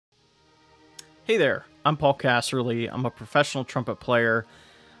Hey there, I'm Paul Casserly. I'm a professional trumpet player,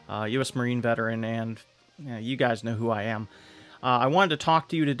 U.S. Marine veteran, and you guys know who I am. I wanted to talk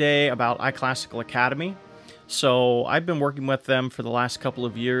to you today about iClassical Academy. So I've been working with them for the last couple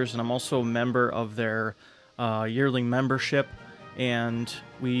of years, and I'm also a member of their yearly membership. And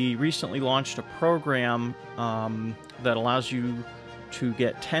we recently launched a program that allows you to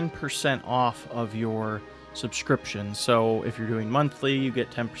get 10% off of your subscription. So if you're doing monthly, you get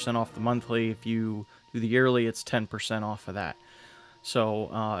 10% off the monthly. If you do the yearly, it's 10% off of that. So,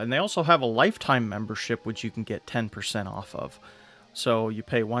 and they also have a lifetime membership, which you can get 10% off of. So you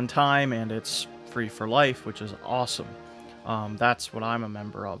pay one time and it's free for life, which is awesome. That's what I'm a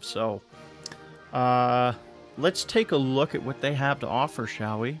member of. So, let's take a look at what they have to offer,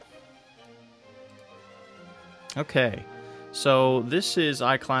 shall we? Okay, so this is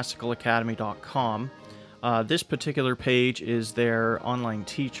iClassicalacademy.com. This particular page is their online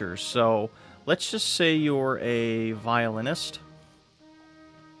teachers. So let's just say you're a violinist.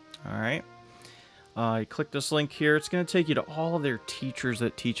 All right. You click this link here. It's going to take you to all of their teachers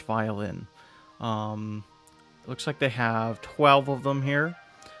that teach violin. Looks like they have 12 of them here.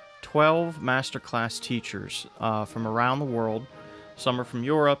 12 masterclass teachers from around the world. Some are from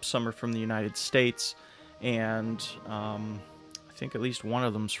Europe, some are from the United States, and I think at least one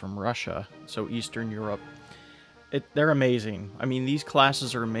of them's from Russia, so Eastern Europe. They're amazing. I mean, these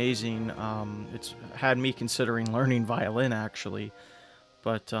classes are amazing. It's had me considering learning violin, actually.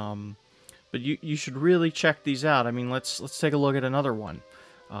 But you should really check these out. I mean, let's take a look at another one.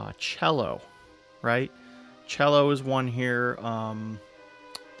 Cello, right? Cello is one here.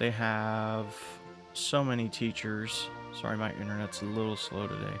 They have so many teachers. Sorry, my internet's a little slow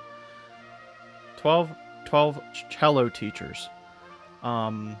today. 12 cello teachers.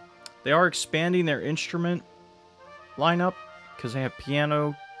 They are expanding their instrument lineup because they have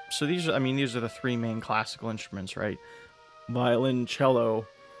piano. So these are the three main classical instruments, right? Violin, cello,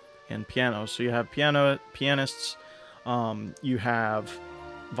 and piano. So you have pianists, you have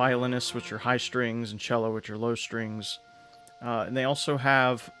violinists, which are high strings, and cello, which are low strings. And they also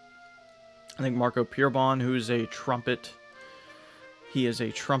have, I think, Marco Pierbon, who is a trumpet. He is a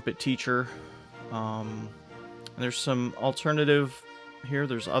trumpet teacher. And there's some alternative here.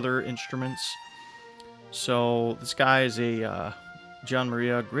 There's other instruments. So this guy is a Gian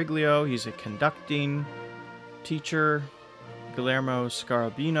Maria Griglio. He's a conducting teacher. Guillermo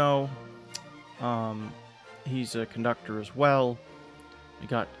Scarabino. He's a conductor as well. We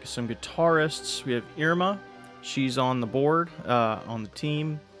got some guitarists. We have Irma. She's on the board, on the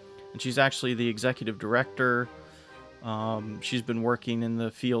team, and she's actually the executive director. She's been working in the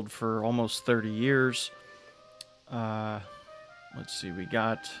field for almost 30 years. Let's see, we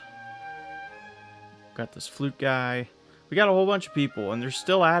got this flute guy. We got a whole bunch of people, and they're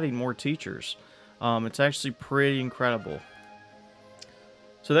still adding more teachers. It's actually pretty incredible.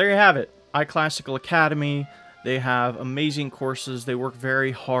 So there you have it, iClassical Academy. They have amazing courses. They work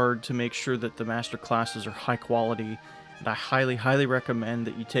very hard to make sure that the master classes are high quality, and I highly, highly recommend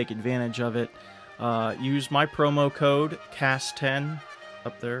that you take advantage of it. Use my promo code CAS10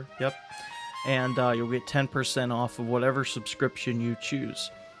 up there, yep, and you'll get 10% off of whatever subscription you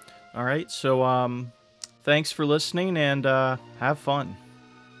choose. All right, so thanks for listening, and have fun.